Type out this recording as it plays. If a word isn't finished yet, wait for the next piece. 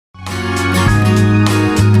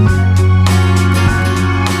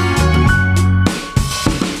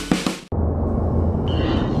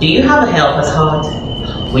Do you have a helper's heart?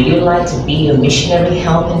 Would you like to be a missionary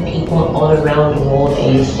helping people all around the world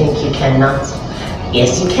and you think you cannot?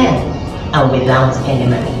 Yes, you can, and without any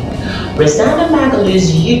money. Rosanna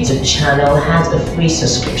Magalu's YouTube channel has a free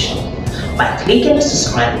subscription. By clicking the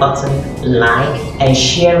subscribe button, like and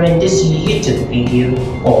sharing this YouTube video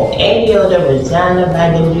or any other Rosanna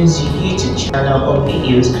Magalu's YouTube channel or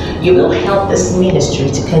videos, you will help this ministry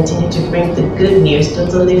to continue to bring the good news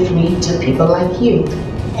totally free to people like you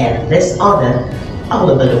and this other all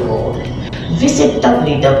over the world. Visit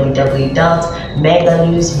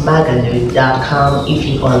www.MEGALUZMAGALU.com if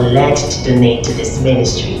you are led to donate to this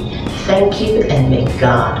ministry. Thank you and may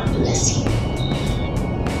God bless you.